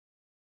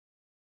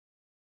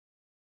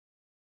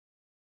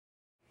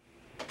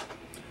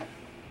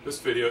This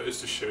video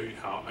is to show you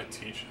how I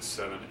teach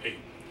 7-8.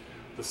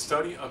 The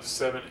study of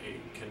 7-8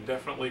 can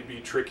definitely be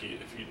tricky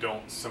if you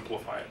don't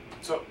simplify it.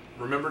 So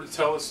remember to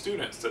tell the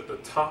students that the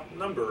top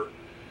number,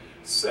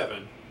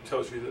 7,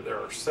 tells you that there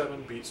are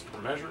 7 beats per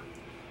measure,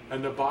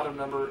 and the bottom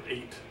number,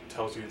 8,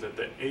 tells you that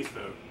the 8th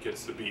note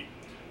gets the beat.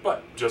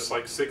 But just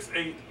like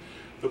 6-8,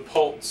 the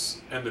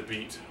pulse and the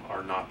beat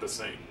are not the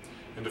same.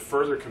 And to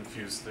further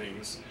confuse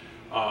things,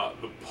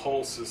 the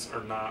pulses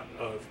are not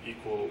of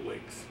equal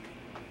length.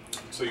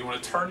 So you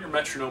want to turn your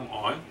metronome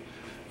on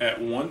at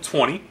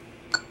 120.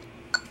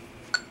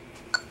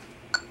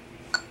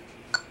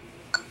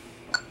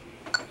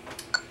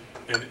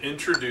 And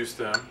introduce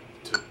them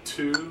to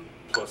 2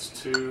 plus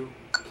 2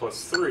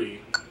 plus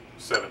 3,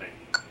 7-8.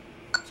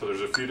 So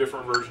there's a few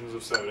different versions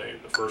of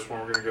 7-8. The first one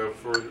we're going to go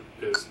for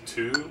is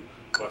 2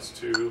 plus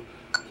 2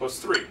 plus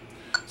 3.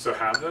 So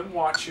have them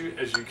watch you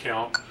as you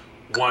count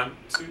 1,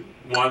 2,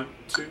 1,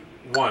 2,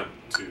 1,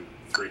 2,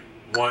 3.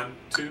 1,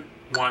 2,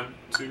 1,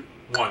 2,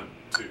 1,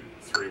 2,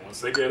 3.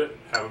 Once they get it,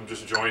 have them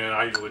just join in.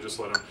 I usually just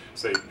let them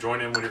say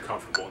join in when you're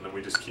comfortable, and then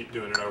we just keep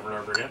doing it over and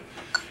over again.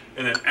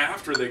 And then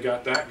after they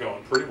got that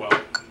going pretty well,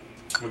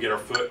 we get our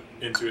foot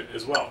into it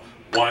as well.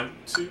 1,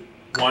 2,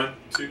 1,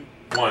 2,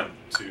 1,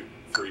 2,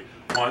 3.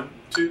 1,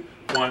 2,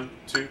 1,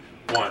 2,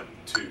 1,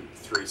 2,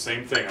 3.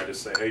 Same thing. I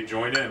just say, hey,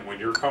 join in when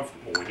you're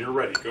comfortable, when you're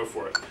ready, go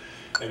for it.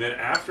 And then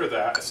after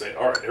that, I say,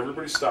 all right,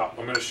 everybody stop.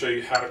 I'm going to show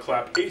you how to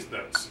clap 8th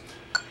notes.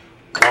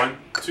 1,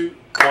 2,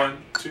 1,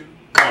 2,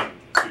 1,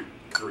 2,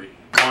 3.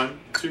 1,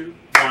 2,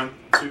 1,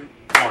 2,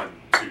 1,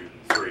 2,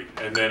 3.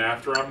 And then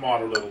after I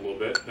model it a little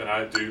bit, then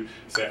I do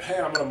say, hey,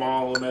 I'm going to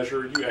model a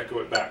measure. You echo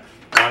it back.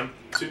 1,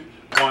 2,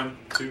 1,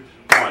 2,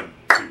 1,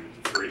 2,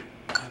 3.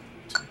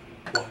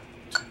 1, 2, 1, 2,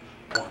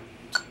 1,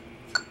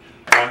 2, 3.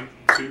 1,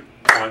 2,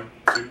 1,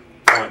 2,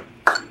 1,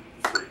 2,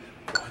 3.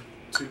 1,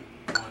 2,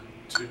 1,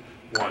 2,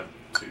 1,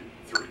 2,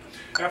 3.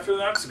 After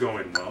that's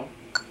going well,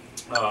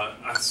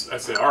 I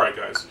say, all right,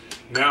 guys,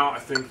 now I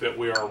think that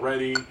we are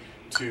ready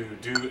to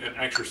do an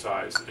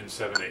exercise in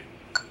 7-8.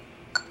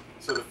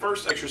 So the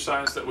first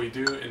exercise that we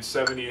do in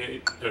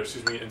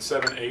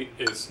 7-8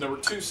 is number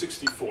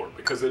 264,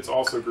 because it's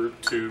also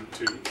group 2,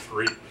 2,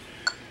 3.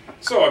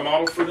 So I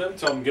model for them,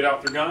 tell them get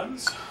out their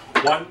guns.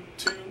 1,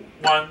 2,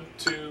 1,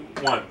 2,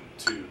 1,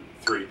 2,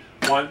 3.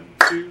 1,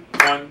 2,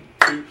 1,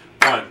 2,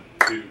 1,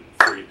 2,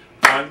 3.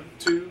 1,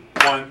 2,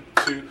 1,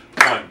 2,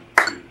 1,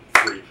 2,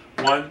 3.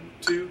 1,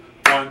 2,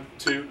 1,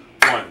 2,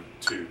 1,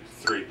 2,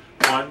 3.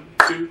 1,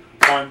 2,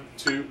 1,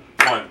 2,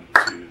 1,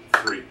 2,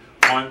 3.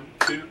 1,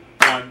 2,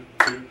 1,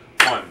 2,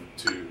 1,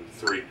 2,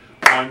 3.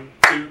 1,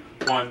 2,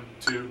 1,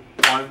 2,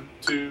 1,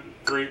 2,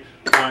 3.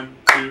 1,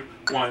 2,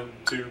 1,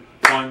 2,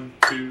 1,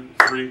 2,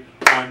 3.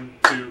 1,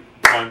 2,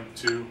 1,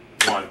 2,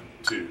 1,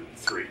 2,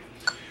 3.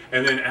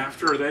 And then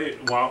after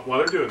while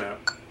they're doing that,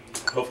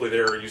 hopefully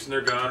they're using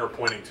their gun or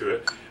pointing to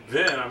it,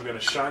 then I'm going to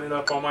shine it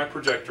up on my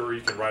projector, or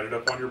you can write it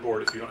up on your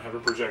board if you don't have a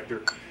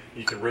projector.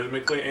 You can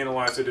rhythmically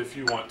analyze it if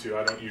you want to.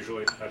 I don't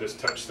usually. I just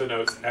touch the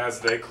notes as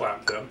they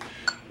clap them.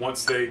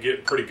 Once they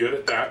get pretty good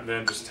at that,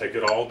 then just take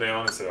it all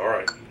down and say, all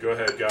right, go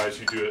ahead, guys,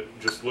 you do it.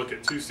 Just look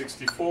at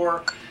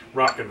 264,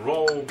 rock and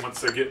roll.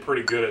 Once they get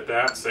pretty good at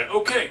that, say,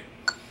 okay,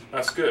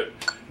 that's good.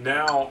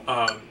 Now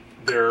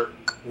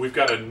we've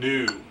got a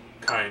new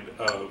kind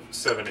of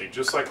 7-8.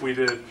 Just like we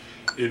did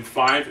in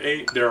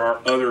 5-8, there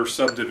are other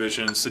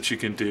subdivisions that you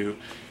can do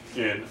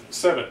in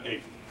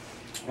 7-8.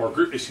 Or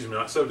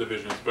not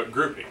subdivisions, but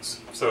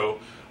groupings. So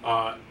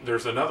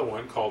there's another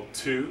one called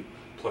 2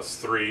 plus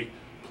 3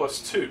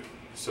 plus 2.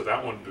 So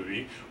that one would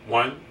be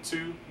 1,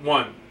 2,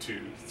 1,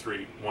 2,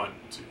 3, 1,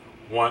 2.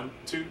 1,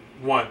 2,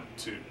 1,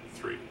 2,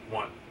 3,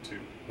 1, 2,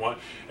 1.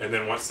 And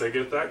then once they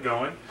get that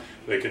going,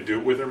 they can do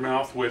it with their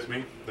mouth with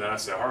me. Then I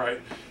say, all right,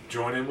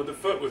 join in with the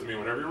foot with me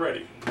whenever you're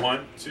ready.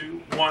 1,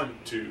 2, 1,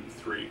 2,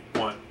 3,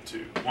 1,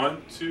 2.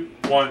 1, 2,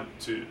 1,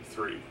 2,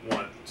 3,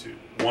 1, 2.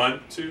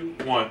 1, 2,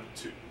 1,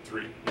 2,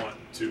 3, 1,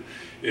 2.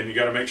 And you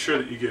got to make sure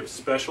that you give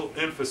special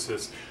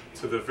emphasis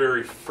to the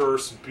very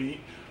first beat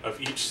of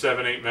each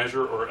 7-8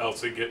 measure, or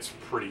else it gets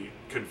pretty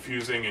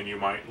confusing and you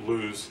might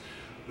lose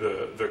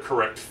the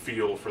correct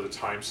feel for the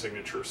time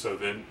signature. So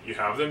then you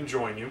have them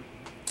join you.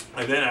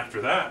 And then after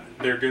that,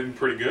 they're getting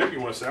pretty good. You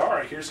want to say, all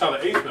right, here's how the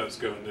 8th notes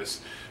go in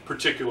this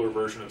particular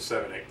version of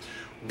 7-8.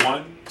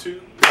 1,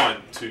 2,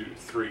 1, 2,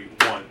 3,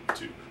 1,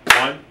 2.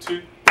 1,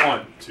 2,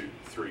 1, 2,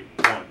 3,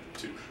 1,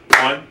 2.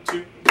 1,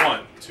 2,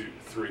 1, 2,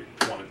 3,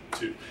 1,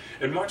 2.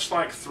 And much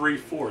like 3,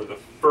 4, the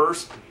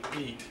first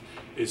beat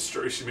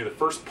the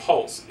first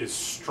pulse is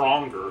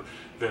stronger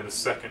than the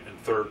second and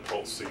third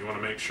pulse. So you want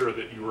to make sure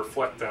that you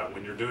reflect that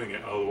when you're doing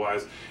it.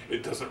 Otherwise,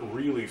 it doesn't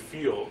really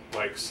feel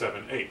like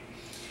 7-8.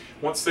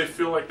 Once they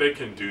feel like they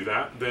can do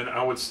that, then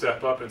I would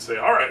step up and say,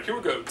 all right, here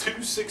we go,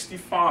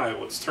 265.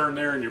 Let's turn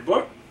there in your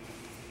book.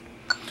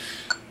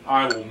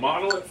 I will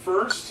model it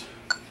first.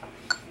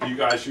 You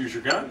guys use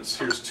your guns.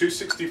 Here's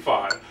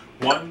 265.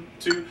 1,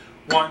 2,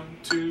 1,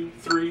 2,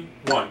 3,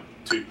 1,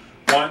 2.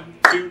 1,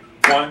 2,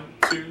 1,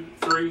 2,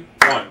 3,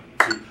 1,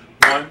 2.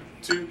 1,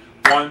 2,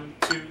 1,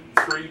 2,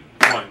 3,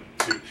 1,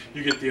 2.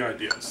 you get the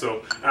idea.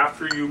 So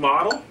after you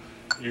model,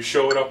 you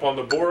show it up on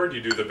the board,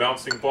 you do the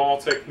bouncing ball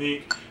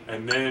technique,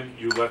 and then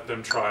you let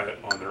them try it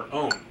on their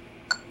own.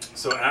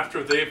 So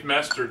after they've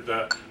mastered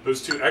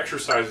those two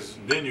exercises,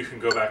 then you can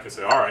go back and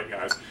say, all right,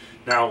 guys,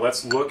 now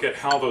let's look at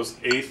how those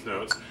eighth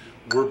notes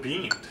were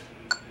beamed.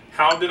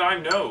 How did I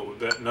know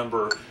that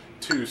number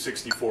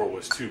 264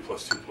 was 2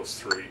 plus 2 plus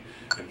 3?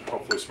 And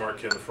hopefully a smart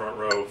kid in the front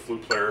row,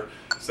 flute player,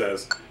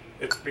 says,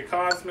 it's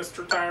because,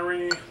 Mr.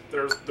 Tyree,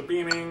 there's the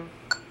beaming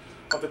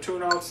of the two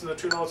notes and the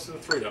two notes and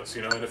the three notes,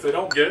 you know. And if they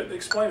don't get it,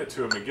 explain it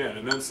to them again.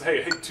 And then say,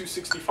 hey,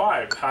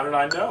 265, how did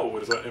I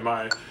know? Am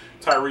I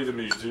Tyree the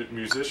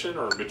musician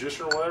or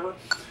magician or whatever?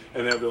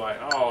 And they'll be like,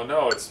 oh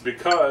no, it's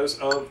because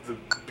of the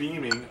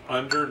beaming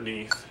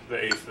underneath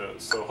the eighth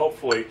notes. So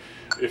hopefully,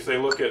 if they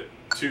look at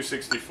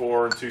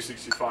 264 and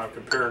 265,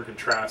 compare and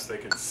contrast, they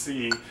can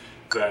see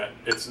that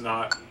it's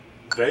not.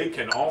 They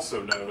can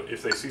also know,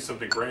 if they see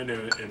something brand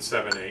new in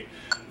 7/8,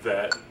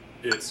 that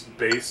it's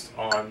based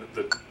on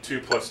the 2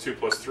 plus 2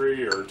 plus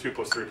 3 or 2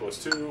 plus 3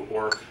 plus 2,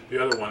 or the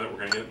other one that we're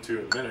going to get into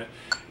in a minute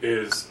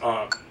is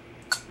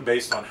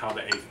based on how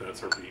the eighth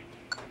notes are beamed.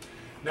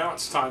 Now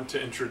it's time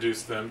to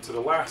introduce them to the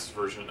last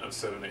version of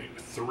 7/8,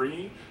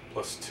 3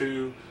 plus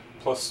 2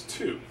 plus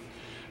 2.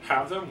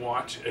 Have them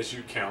watch as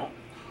you count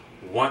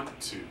 1,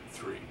 2,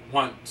 3,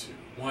 1, 2,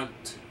 1,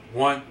 2,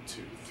 1,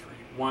 2, 3,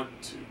 1,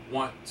 2,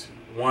 1, 2,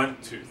 1,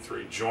 2,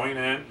 3. Join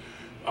in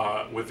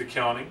with the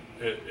counting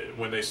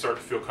when they start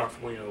to feel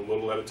comfortable, you know, a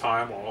little at a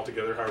time or all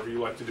together, however you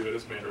like to do it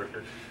as band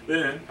director.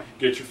 Then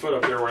get your foot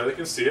up there where they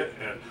can see it,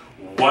 and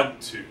 1,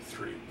 2,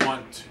 3,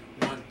 1,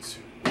 2, 1,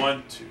 2,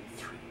 1, 2,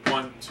 3,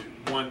 1, 2,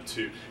 1,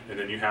 2, and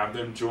then you have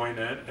them join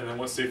in, and then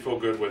once they feel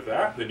good with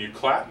that, then you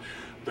clap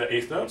the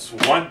eighth notes,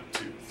 1,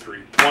 2, 3,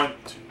 1,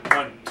 2,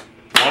 1, 2,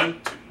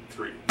 1, 2,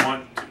 3,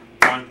 1, 2,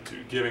 1,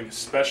 2, giving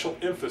special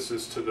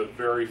emphasis to the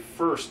very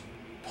first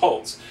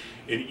pulse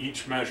in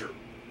each measure.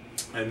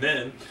 And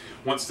then,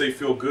 once they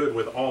feel good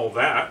with all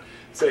that,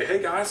 say, hey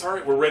guys, all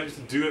right, we're ready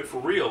to do it for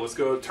real. Let's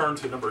go turn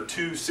to number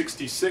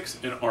 266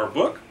 in our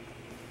book.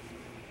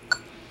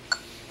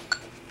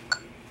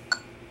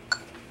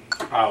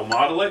 I'll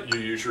model it, you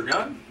use your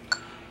gun.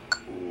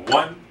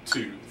 1,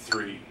 2,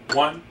 3,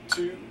 1,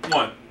 2,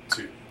 1,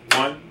 2,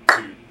 1,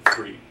 2,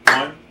 3,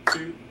 1,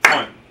 2,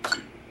 1,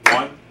 2,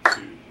 1,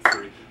 2,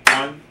 3,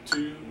 1,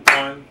 2,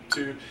 1,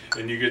 2,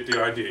 and you get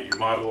the idea. You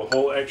model a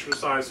whole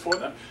exercise for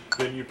them,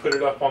 then you put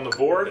it up on the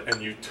board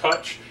and you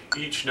touch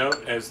each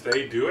note as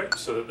they do it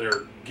so that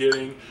they're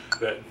getting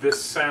that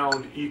this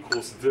sound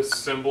equals this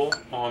symbol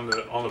on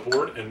the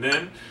board, and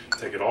then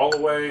take it all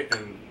away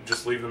and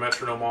just leave the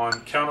metronome on,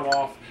 count them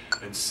off,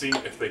 and see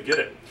if they get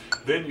it.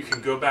 Then you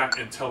can go back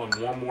and tell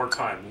them one more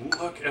time,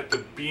 look at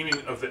the beaming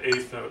of the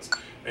eighth notes,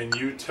 and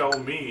you tell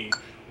me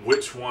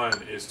which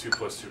one is 2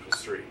 plus 2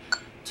 plus 3,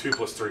 2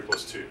 plus 3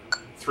 plus 2,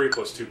 3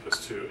 plus 2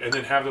 plus 2, and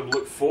then have them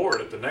look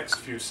forward at the next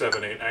few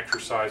 7/8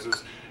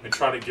 exercises and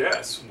try to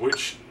guess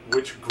which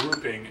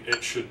grouping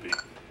it should be.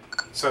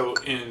 So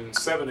in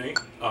 7/8,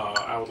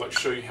 I would like to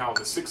show you how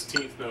the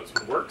 16th notes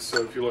would work.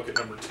 So if you look at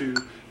number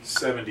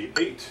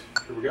 278,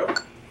 here we go.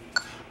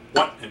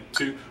 1 and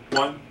 2,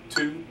 1,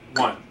 2,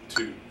 1,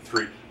 2,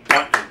 3,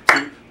 1 and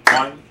 2,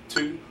 1,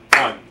 2,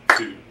 1,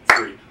 2,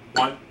 3,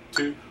 1,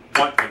 2,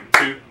 1 and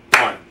 2,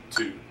 1,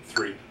 2,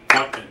 3,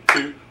 1 and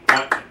 2,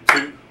 1 and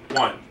 2,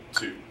 1,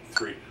 2,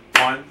 3,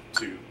 1,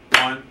 2,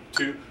 1,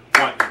 2,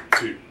 1 and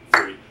 2,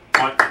 3,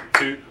 1 and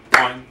 2,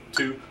 1,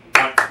 2,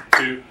 1 and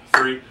 2,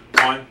 3,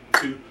 1,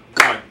 2,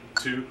 1,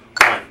 2,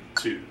 1,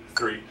 2,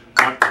 3,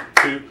 1 and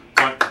 2,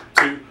 1 and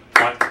 2,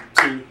 1 and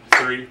 2,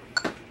 3,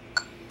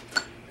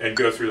 and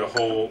go through the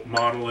whole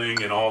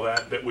modeling and all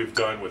that we've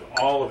done with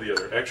all of the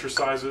other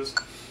exercises.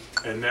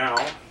 And now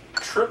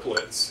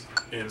triplets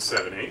in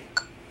 7/8,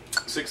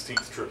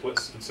 16th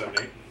triplets in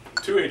 7/8,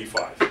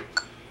 285.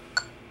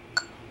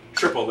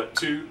 Triple at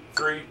 2,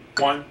 3,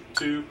 1,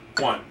 2,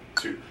 1,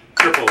 2.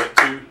 Triple at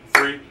 2,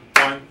 3,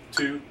 1,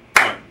 2,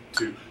 1,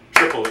 2.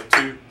 Triple at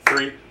 2,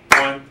 3,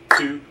 1,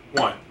 2,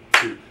 1,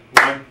 2.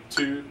 1,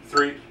 2,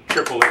 3.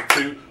 Triple at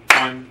 2,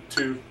 1,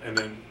 2, and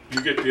then you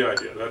get the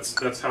idea.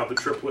 That's how the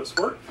triplets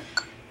work.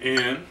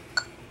 And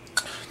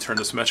turn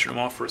this metronome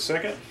off for a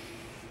second.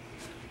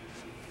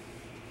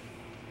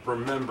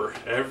 Remember,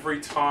 every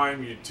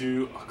time you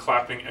do a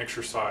clapping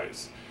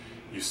exercise,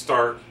 you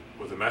start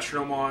with the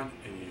metronome on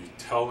and you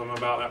tell them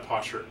about that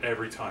posture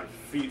every time.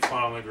 Feet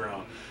flat on the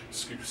ground,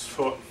 scoot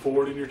foot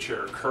forward in your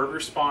chair, curve your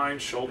spine,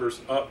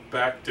 shoulders up,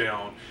 back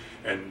down,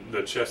 and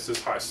the chest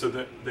is high, so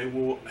that they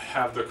will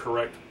have the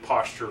correct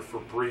posture for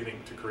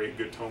breathing to create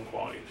good tone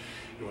quality.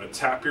 You want to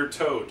tap your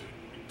toe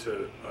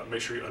to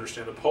make sure you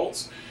understand the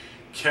pulse,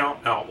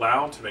 count out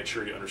loud to make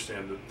sure you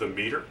understand the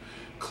meter,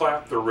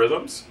 clap the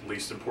rhythms,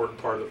 least important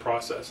part of the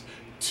process,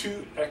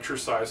 2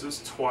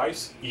 exercises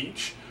twice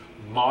each,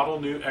 model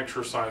new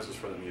exercises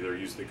for them, either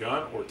use the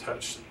gun or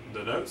touch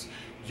the notes,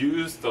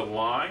 use the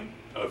line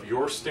of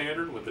your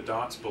standard with the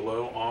dots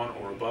below, on,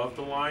 or above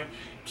the line,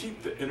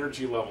 keep the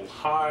energy level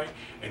high,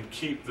 and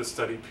keep the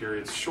study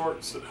periods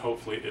short so that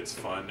hopefully it's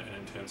fun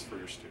and intense for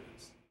your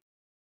students.